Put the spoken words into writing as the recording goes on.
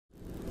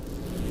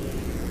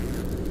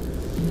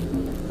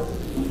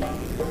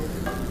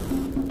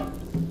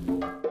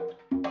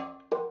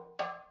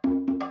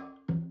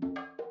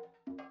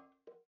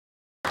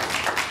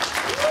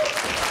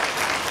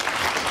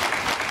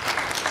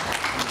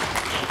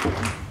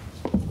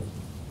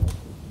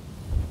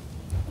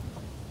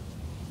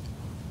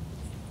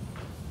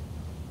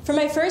For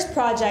my first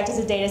project as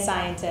a data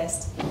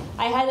scientist,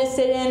 I had to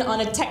sit in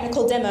on a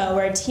technical demo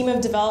where a team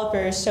of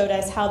developers showed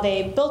us how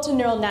they built a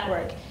neural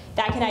network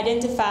that can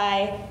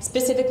identify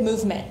specific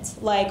movement,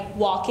 like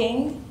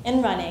walking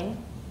and running,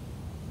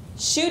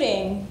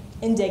 shooting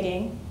and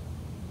digging,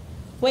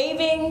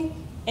 waving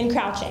and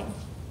crouching.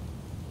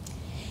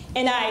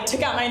 And I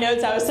took out my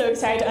notes. I was so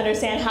excited to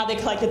understand how they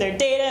collected their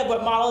data,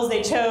 what models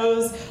they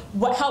chose,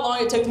 how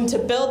long it took them to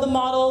build the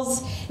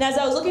models. And as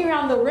I was looking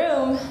around the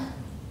room,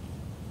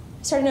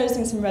 I started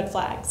noticing some red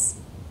flags.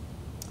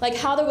 Like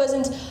how there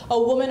wasn't a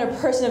woman or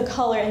person of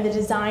color in the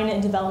design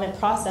and development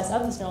process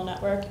of this neural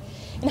network,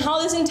 and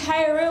how this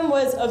entire room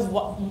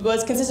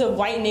was consisted of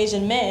white and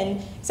Asian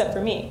men, except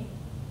for me.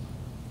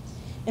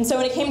 And so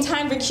when it came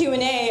time for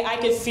Q&A, I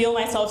could feel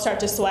myself start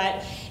to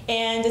sweat.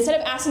 And instead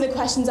of asking the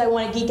questions I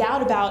want to geek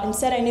out about,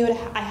 instead I knew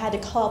I had to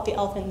call out the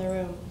elephant in the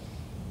room.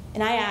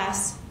 And I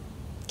asked,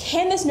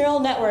 can this neural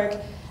network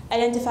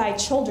identify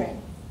children?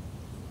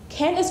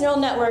 Can this neural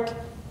network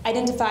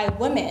identify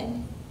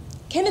women?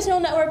 Can this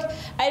neural network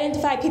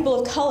identify people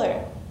of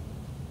color?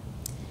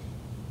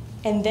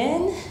 And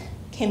then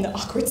came the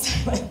awkward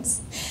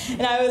silence.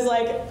 And I was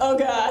like, oh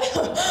God,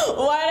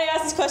 why did I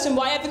ask this question?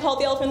 Why do I have to call out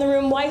the elephant in the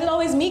room? Why is it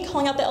always me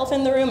calling out the elephant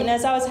in the room? And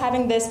as I was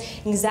having this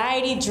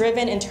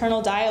anxiety-driven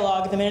internal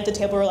dialogue, the men at the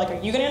table were like, are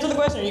you gonna answer the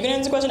question? Are you gonna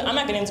answer the question? I'm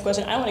not gonna answer the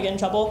question. I don't wanna get in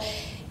trouble.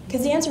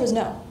 Because the answer was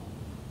no.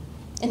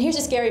 And here's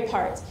the scary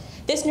part.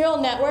 This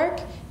neural network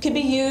could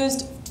be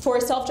used for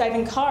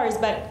self-driving cars,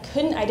 but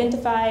couldn't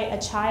identify a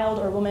child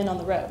or woman on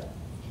the road.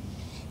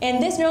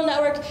 And this neural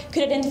network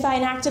could identify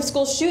an active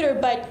school shooter,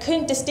 but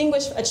couldn't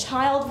distinguish a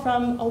child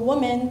from a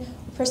woman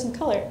or person of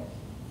color.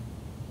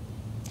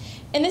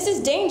 And this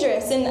is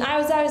dangerous. And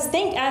as I was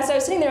sitting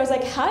there, I was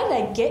like, how did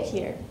I get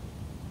here?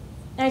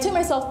 And I took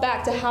myself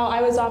back to how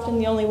I was often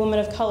the only woman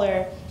of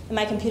color in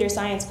my computer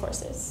science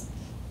courses.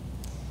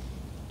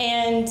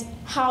 And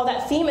how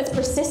that theme has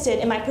persisted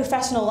in my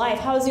professional life.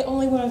 How I was the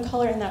only woman of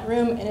color in that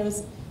room, and it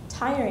was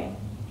tiring.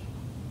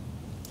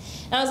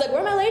 And I was like,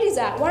 where are my ladies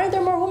at? Why aren't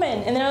there more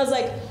women? And then I was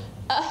like,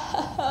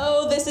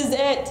 oh, this is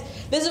it.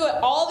 This is what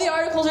all the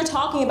articles are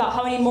talking about,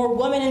 how we need more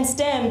women in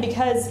STEM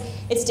because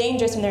it's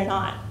dangerous when they're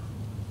not.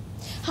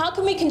 How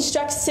can we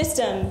construct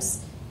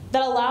systems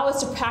that allow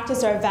us to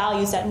practice our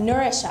values, that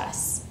nourish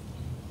us,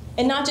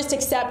 and not just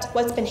accept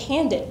what's been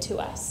handed to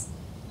us?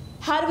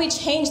 How do we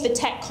change the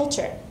tech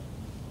culture?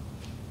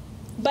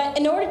 But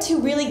in order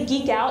to really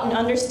geek out and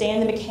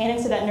understand the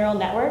mechanics of that neural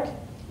network,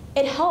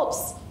 it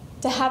helps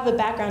to have a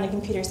background in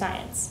computer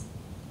science.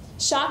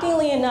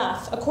 Shockingly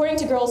enough, according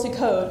to Girls Who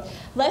Code,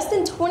 less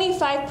than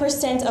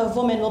 25% of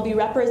women will be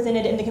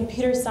represented in the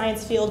computer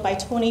science field by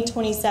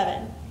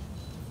 2027.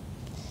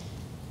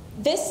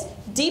 This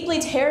deeply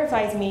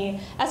terrifies me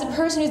as a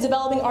person who's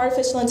developing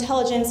artificial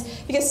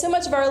intelligence because so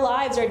much of our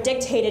lives are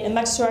dictated, and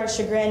much to our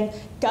chagrin,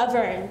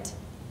 governed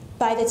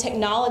by the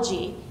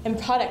technology and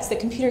products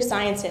that computer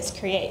scientists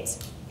create.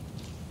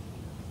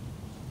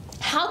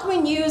 How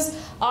can we use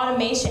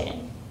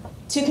automation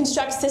to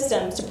construct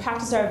systems to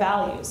practice our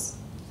values?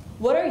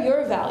 What are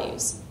your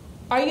values?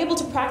 Are you able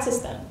to practice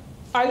them?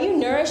 Are you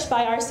nourished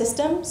by our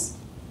systems?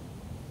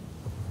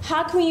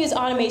 How can we use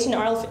automation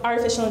and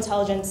artificial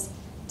intelligence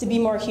to be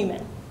more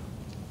human?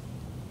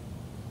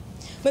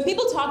 When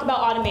people talk about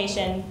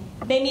automation,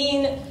 they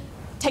mean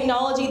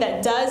technology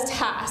that does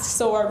tasks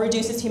or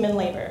reduces human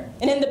labor.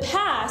 And in the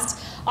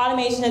past,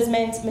 automation has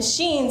meant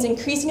machines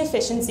increasing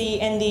efficiency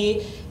in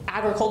the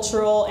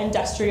agricultural,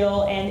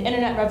 industrial, and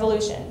internet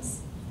revolutions.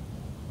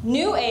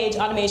 New age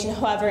automation,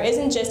 however,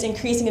 isn't just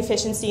increasing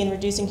efficiency and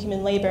reducing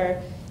human labor,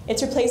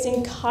 it's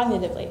replacing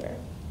cognitive labor.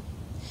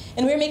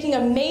 And we're making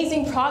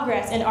amazing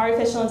progress in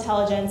artificial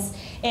intelligence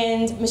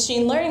and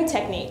machine learning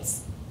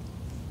techniques.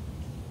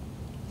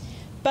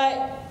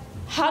 But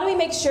how do we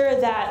make sure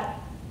that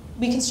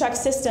we construct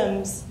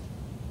systems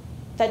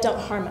that don't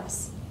harm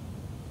us?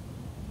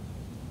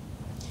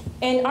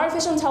 And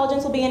artificial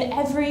intelligence will be in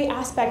every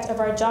aspect of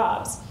our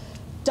jobs.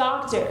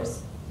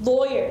 Doctors,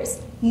 lawyers,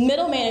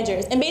 middle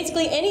managers, and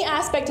basically any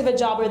aspect of a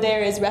job where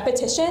there is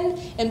repetition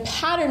and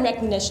pattern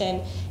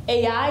recognition,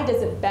 AI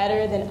does it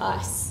better than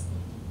us.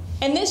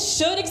 And this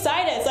should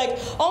excite us. Like,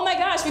 oh my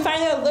gosh, we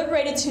finally are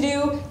liberated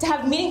to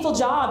have meaningful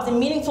jobs and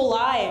meaningful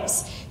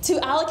lives, to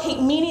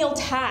allocate menial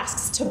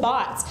tasks to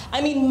bots.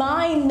 I mean,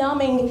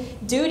 mind-numbing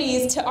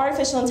duties to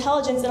artificial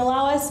intelligence, and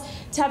allow us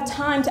to have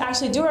time to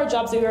actually do our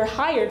jobs that we were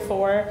hired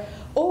for,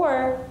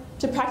 or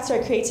to practice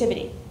our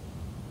creativity,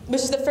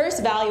 which is the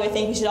first value I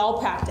think we should all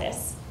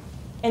practice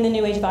in the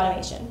new age of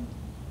automation.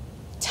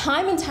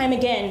 Time and time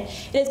again,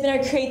 it has been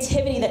our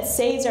creativity that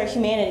saves our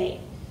humanity.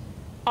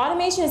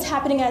 Automation is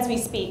happening as we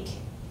speak.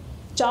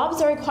 Jobs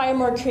that require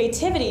more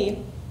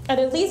creativity are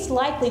the least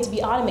likely to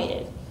be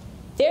automated.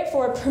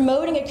 Therefore,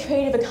 promoting a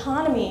creative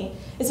economy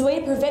is a way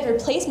to prevent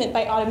replacement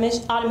by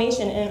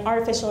automation and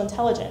artificial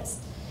intelligence.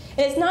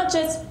 And it's not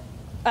just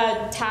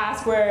a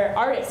task where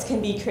artists can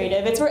be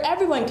creative, it's where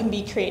everyone can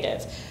be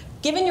creative.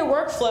 Given your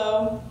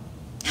workflow,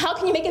 how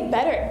can you make it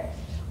better?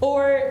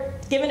 Or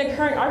given a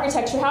current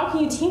architecture, how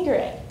can you tinker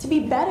it to be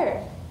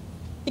better?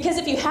 Because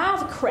if you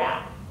have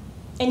crap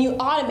and you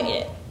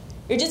automate it,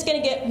 you're just going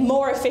to get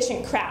more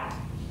efficient crap.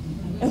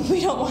 And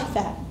we don't want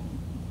that.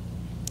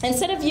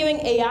 Instead of viewing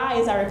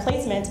AI as our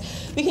replacement,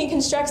 we can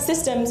construct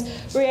systems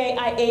where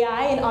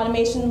AI and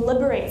automation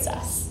liberates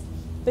us.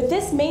 But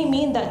this may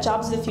mean that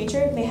jobs of the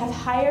future may have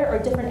higher or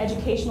different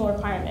educational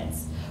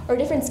requirements or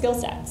different skill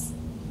sets.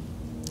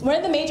 One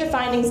of the major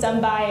findings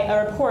done by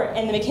a report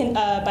by the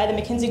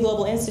McKinsey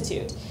Global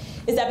Institute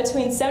is that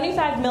between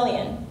 75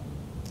 million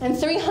and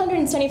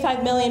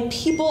 375 million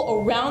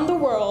people around the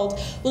world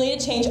will need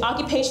to change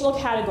occupational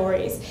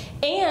categories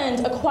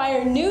and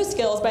acquire new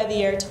skills by the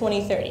year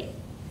 2030.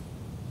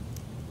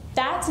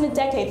 That's in a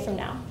decade from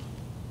now.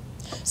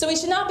 So we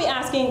should not be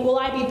asking, will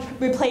I be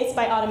replaced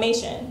by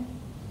automation?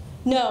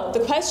 No,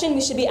 the question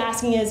we should be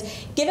asking is,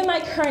 given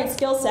my current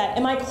skill set,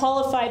 am I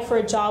qualified for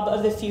a job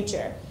of the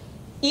future?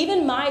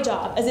 Even my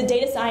job as a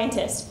data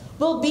scientist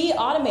will be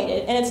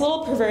automated, and it's a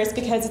little perverse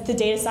because it's the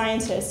data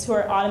scientists who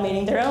are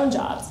automating their own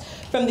jobs.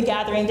 From the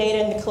gathering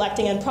data and the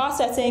collecting and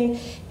processing,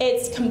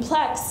 it's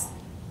complex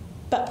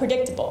but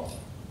predictable.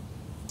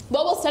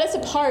 What will set us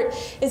apart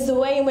is the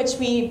way in which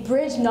we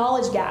bridge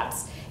knowledge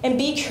gaps and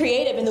be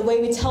creative in the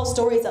way we tell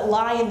stories that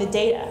lie in the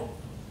data.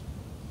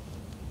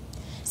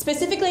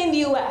 Specifically in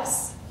the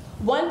US,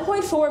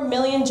 1.4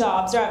 million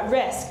jobs are at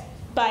risk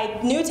by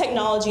new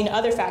technology and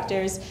other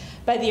factors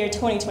by the year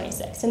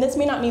 2026. And this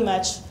may not mean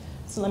much,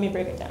 so let me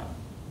break it down.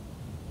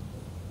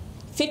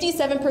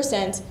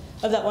 57%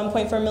 of that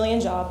 1.4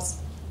 million jobs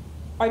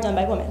are done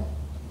by women.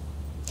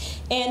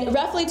 And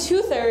roughly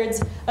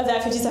 2/3 of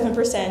that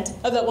 57%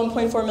 of that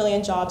 1.4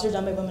 million jobs are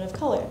done by women of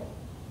color.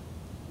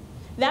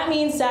 That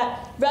means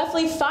that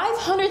roughly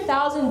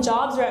 500,000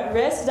 jobs are at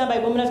risk done by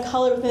women of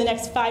color within the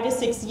next 5 to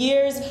 6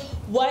 years.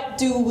 What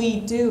do we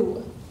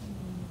do?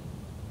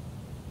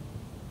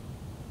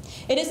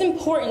 It is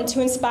important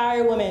to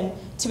inspire women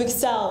to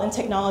excel in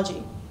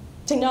technology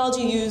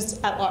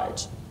used at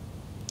large.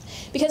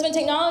 Because when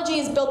technology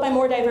is built by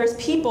more diverse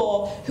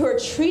people who are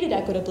treated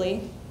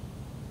equitably,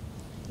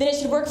 then it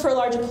should work for a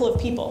larger pool of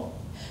people.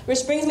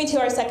 Which brings me to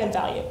our second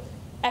value,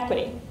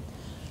 equity.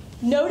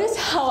 Notice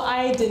how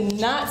I did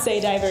not say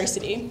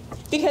diversity,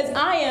 because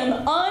I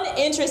am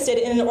uninterested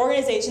in an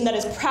organization that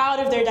is proud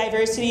of their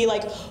diversity.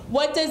 Like,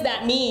 what does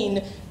that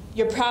mean?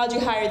 You're proud you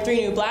hired 3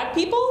 new black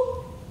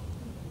people?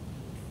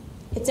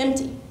 It's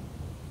empty.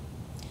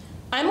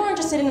 I'm more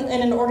interested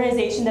in an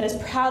organization that is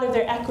proud of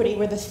their equity,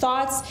 where the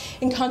thoughts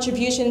and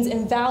contributions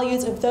and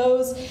values of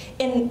those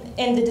in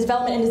the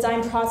development and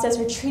design process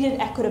are treated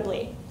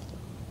equitably.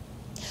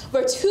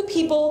 Where 2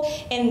 people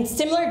in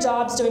similar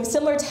jobs doing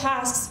similar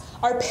tasks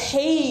are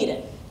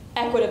paid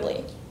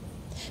equitably.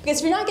 Because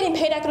if you're not getting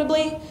paid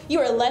equitably, you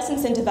are less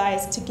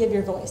incentivized to give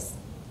your voice.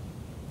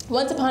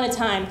 Once upon a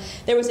time,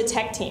 there was a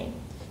tech team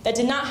that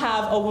did not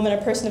have a woman or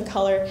person of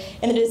color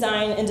in the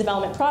design and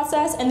development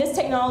process, and this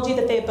technology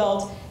that they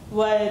built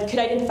could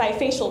identify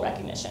facial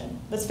recognition.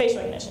 That's facial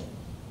recognition.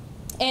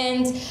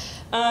 And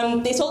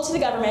they sold it to the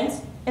government,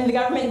 and the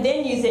government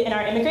then used it in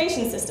our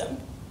immigration system.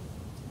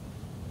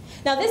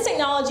 Now, this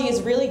technology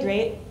is really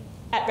great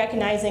at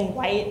recognizing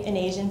white and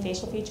Asian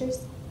facial features,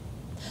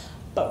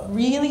 but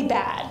really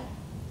bad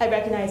at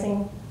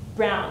recognizing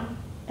brown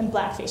and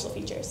black facial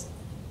features.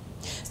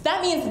 So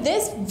that means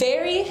this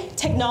very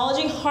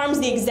technology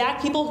harms the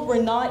exact people who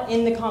were not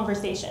in the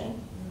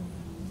conversation.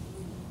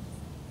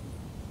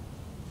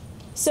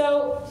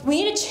 So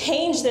we need to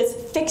change this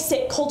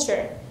fix-it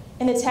culture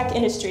in the tech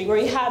industry, where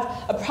you have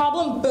a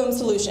problem, boom,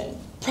 solution.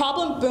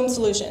 Problem, boom,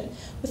 solution.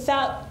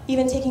 Without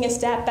even taking a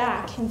step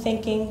back and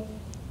thinking,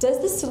 does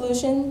this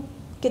solution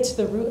get to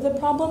the root of the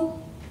problem?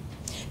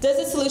 Does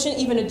this solution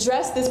even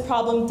address this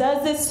problem?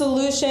 Does this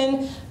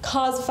solution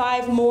cause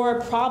 5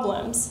 more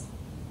problems?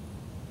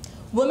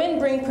 Women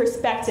bring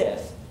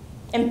perspective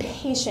and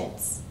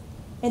patience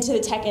into the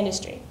tech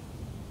industry.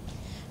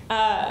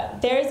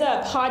 There's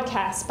a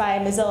podcast by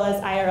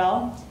Mozilla's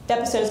IRL. The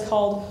episode is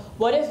called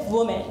What If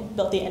Women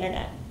Built the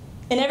Internet?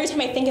 And every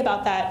time I think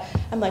about that,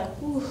 I'm like,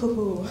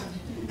 ooh,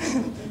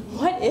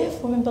 what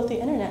if women built the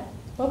internet?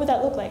 What would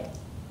that look like?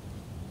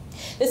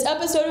 This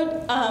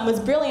episode was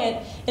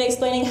brilliant in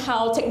explaining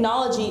how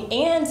technology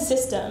and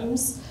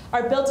systems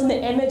are built in the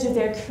image of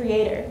their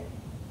creator,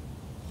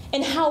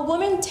 and how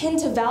women tend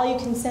to value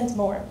consent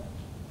more,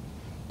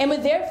 and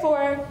would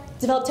therefore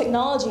develop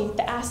technology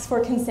that asks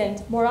for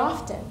consent more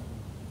often.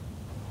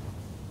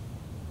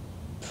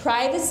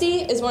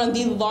 Privacy is one of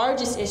the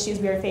largest issues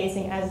we are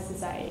facing as a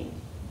society.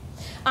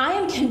 I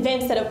am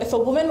convinced that if a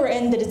woman were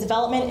in the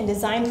development and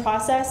design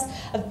process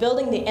of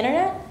building the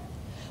internet,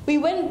 We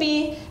wouldn't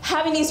be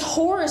having these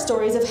horror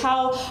stories of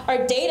how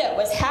our data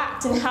was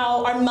hacked and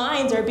how our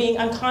minds are being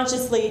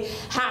unconsciously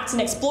hacked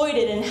and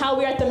exploited and how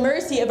we're at the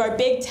mercy of our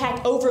big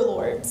tech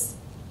overlords.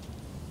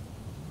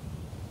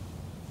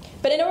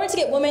 But in order to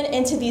get women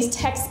into these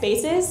tech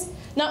spaces,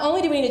 not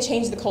only do we need to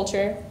change the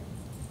culture,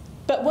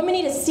 but women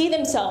need to see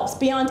themselves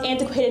beyond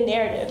antiquated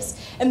narratives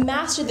and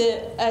master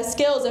the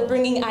skills of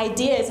bringing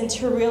ideas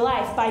into real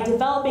life by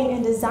developing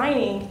and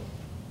designing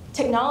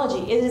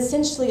technology. It is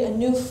essentially a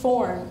new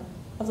form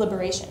of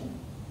liberation.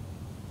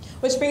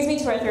 Which brings me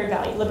to our third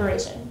value,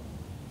 liberation.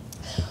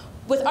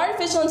 With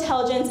artificial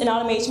intelligence and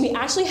automation, we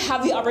actually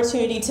have the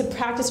opportunity to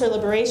practice our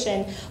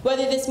liberation,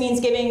 whether this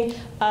means giving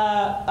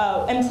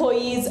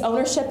employees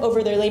ownership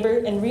over their labor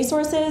and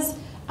resources,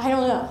 I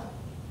don't know.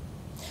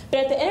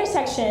 But at the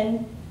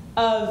intersection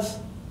of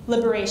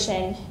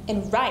liberation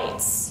and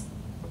rights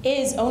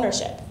is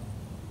ownership.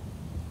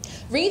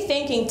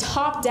 Rethinking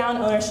top-down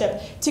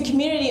ownership to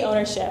community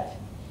ownership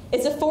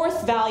is the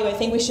fourth value I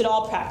think we should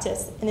all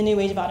practice in the new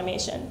age of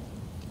automation.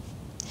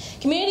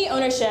 Community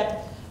ownership,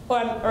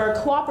 or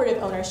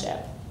cooperative ownership,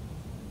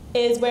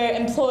 is where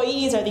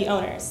employees are the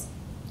owners.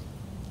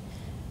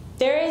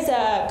 There is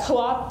a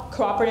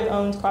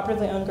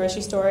cooperatively owned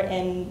grocery store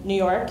in New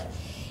York,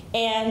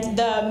 and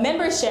the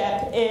membership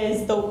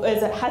has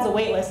a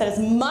wait list that is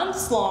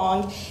months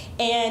long,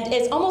 and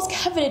it's almost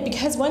coveted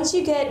because once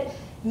you get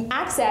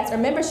access or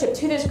membership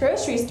to this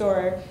grocery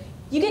store,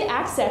 you get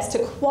access to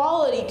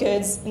quality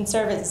goods and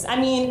services. I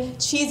mean,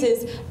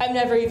 cheeses I've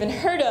never even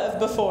heard of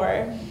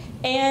before.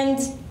 And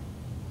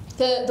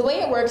the way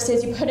it works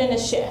is you put in a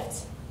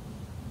shift,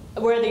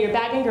 whether you're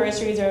bagging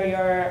groceries or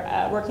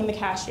you're working the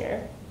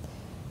cashier.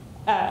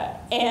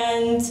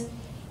 And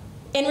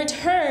in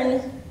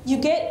return, you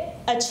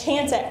get a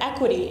chance at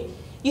equity.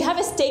 You have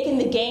a stake in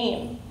the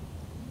game.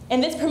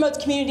 And this promotes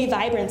community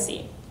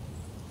vibrancy.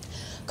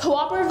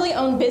 Cooperatively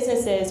owned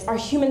businesses are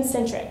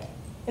human-centric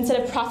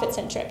instead of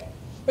profit-centric,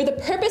 where the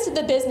purpose of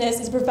the business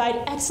is to provide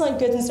excellent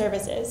goods and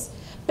services,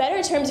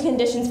 better terms and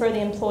conditions for the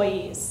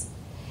employees,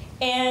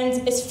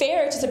 and is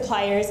fair to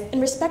suppliers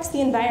and respects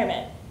the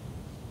environment.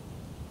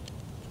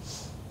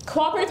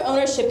 Cooperative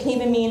ownership can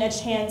even mean a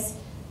chance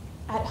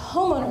at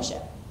home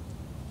ownership,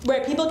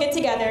 where people get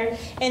together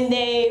and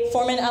they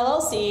form an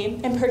LLC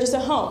and purchase a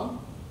home.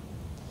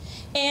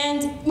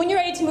 And when you're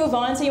ready to move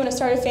on, so you want to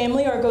start a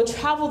family or go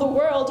travel the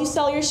world, you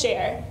sell your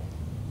share.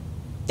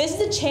 This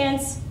is a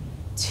chance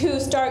to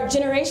start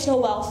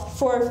generational wealth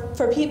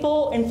for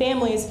people and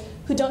families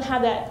who don't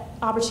have that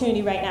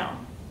opportunity right now.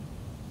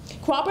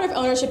 Cooperative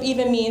ownership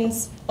even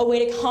means a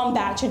way to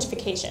combat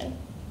gentrification.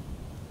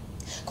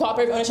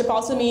 Cooperative ownership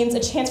also means a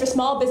chance for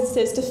small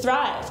businesses to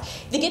thrive.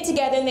 They get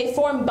together and they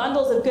form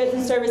bundles of goods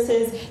and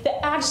services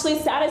that actually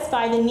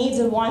satisfy the needs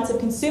and wants of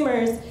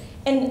consumers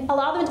and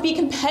allow them to be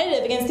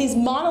competitive against these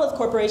monolith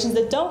corporations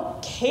that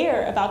don't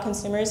care about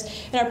consumers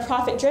and are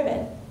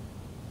profit-driven.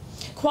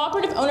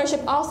 Cooperative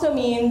ownership also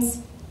means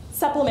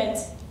supplement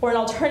or an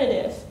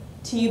alternative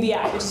to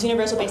UBI, which is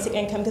Universal Basic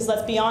Income, because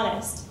let's be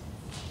honest,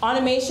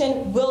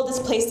 automation will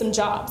displace some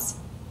jobs.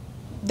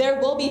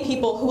 There will be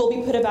people who will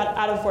be put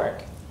out of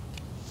work.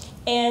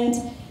 And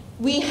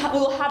we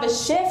will have a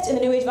shift in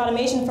the new age of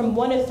automation from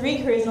 1 to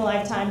 3 careers in a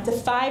lifetime to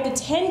 5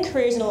 to 10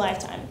 careers in a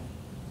lifetime.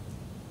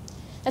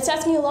 That's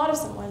asking a lot of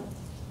someone.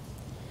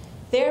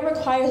 There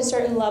requires a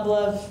certain level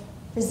of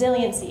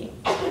resiliency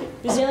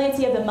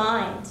of the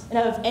mind, and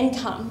of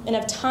income, and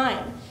of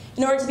time,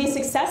 in order to be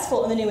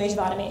successful in the new age of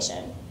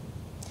automation.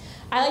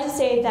 I like to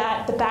say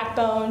that the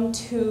backbone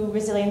to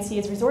resiliency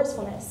is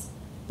resourcefulness,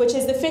 which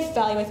is the 5th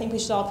value I think we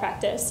should all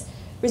practice.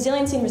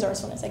 Resiliency and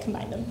resourcefulness, I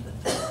combine them.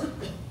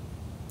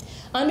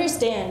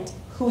 Understand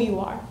who you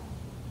are,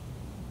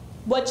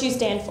 what you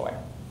stand for,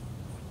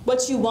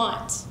 what you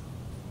want.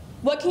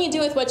 What can you do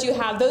with what you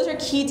have? Those are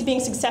key to being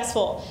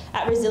successful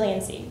at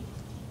resiliency.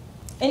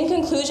 In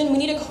conclusion, we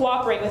need to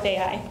cooperate with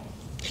AI.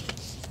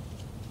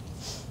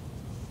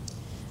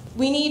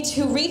 We need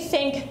to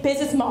rethink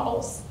business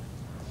models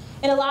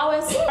and allow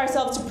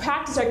ourselves to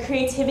practice our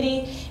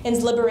creativity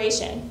and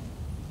liberation.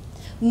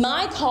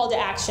 My call to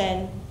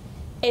action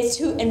is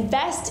to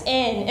invest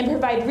in and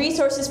provide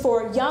resources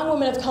for young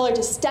women of color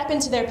to step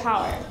into their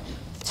power,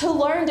 to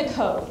learn to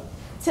code,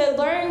 to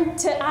learn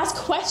to ask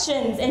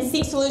questions and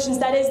seek solutions.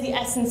 That is the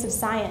essence of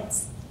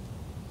science.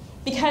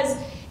 Because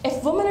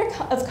if women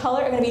of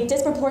color are going to be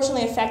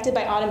disproportionately affected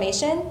by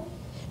automation,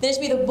 then it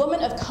should be the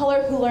women of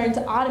color who learn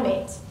to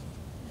automate.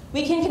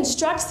 We can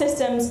construct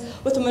systems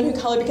with women of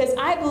color because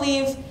I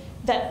believe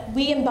that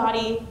we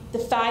embody the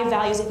 5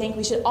 values I think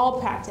we should all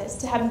practice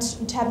to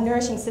have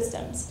nourishing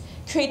systems.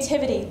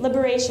 Creativity,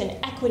 liberation,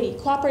 equity,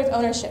 cooperative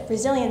ownership,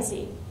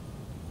 resiliency.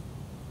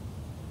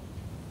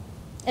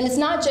 And it's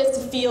not just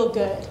to feel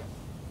good.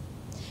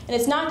 And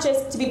it's not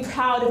just to be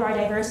proud of our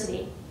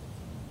diversity.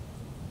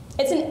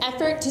 It's an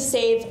effort to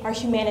save our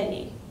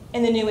humanity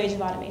in the new age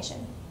of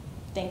automation.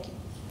 Thank you.